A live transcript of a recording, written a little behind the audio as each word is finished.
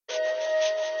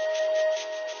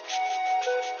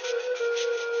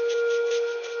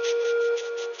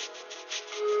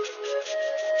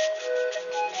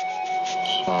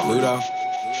Ludo,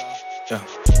 yeah.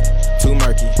 Too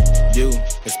murky, you,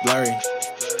 it's blurry.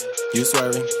 You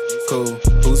swerving, cool,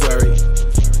 who's worried?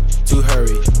 Too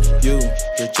hurry, you,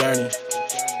 your journey.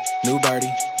 New birdie,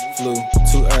 flew,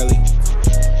 too early.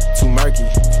 Too murky,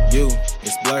 you,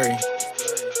 it's blurry.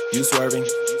 You swerving,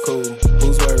 cool,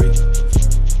 who's worried?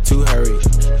 Too hurry,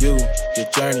 you, your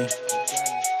journey.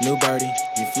 New birdie,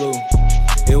 you flew.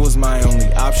 It was my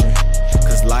only option.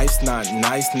 Cause life's not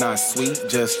nice, not sweet,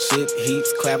 just shit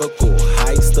heats, clavicle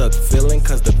height, stuck feeling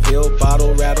cause the pill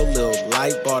bottle rattled, little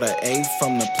light, bought an A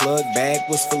from the plug, bag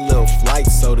was for little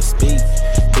flights, so to speak,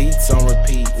 beats on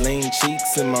repeat, lean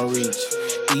cheeks in my reach,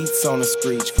 eats on the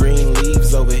screech, green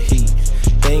leaves overheat,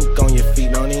 think on your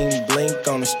feet, don't even blink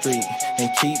on the street, and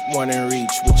keep one in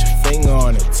reach with your finger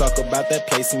on it, talk about that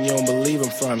place and you don't believe I'm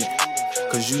from it,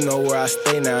 cause you know where I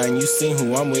stay now and you seen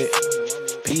who I'm with.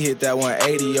 He hit that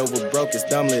 180 over broke, it's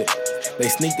dumb lit. They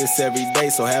sneak this every day,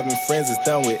 so having friends is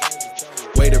done with.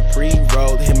 Way to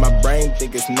pre-roll, hit my brain,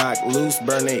 think it's knocked loose.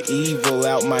 Burning evil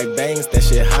out my veins, that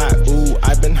shit hot. Ooh,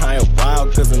 I've been high a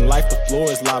while, cause in life the floor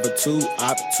is lava too.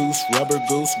 Obtuse, rubber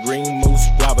goose, green moose,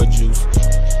 guava juice.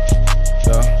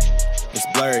 It's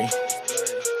blurry.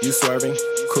 You swerving,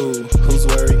 cool, who's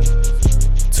worried?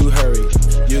 Too hurry,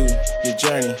 you, your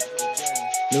journey.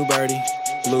 New birdie,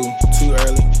 blue, too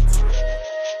early.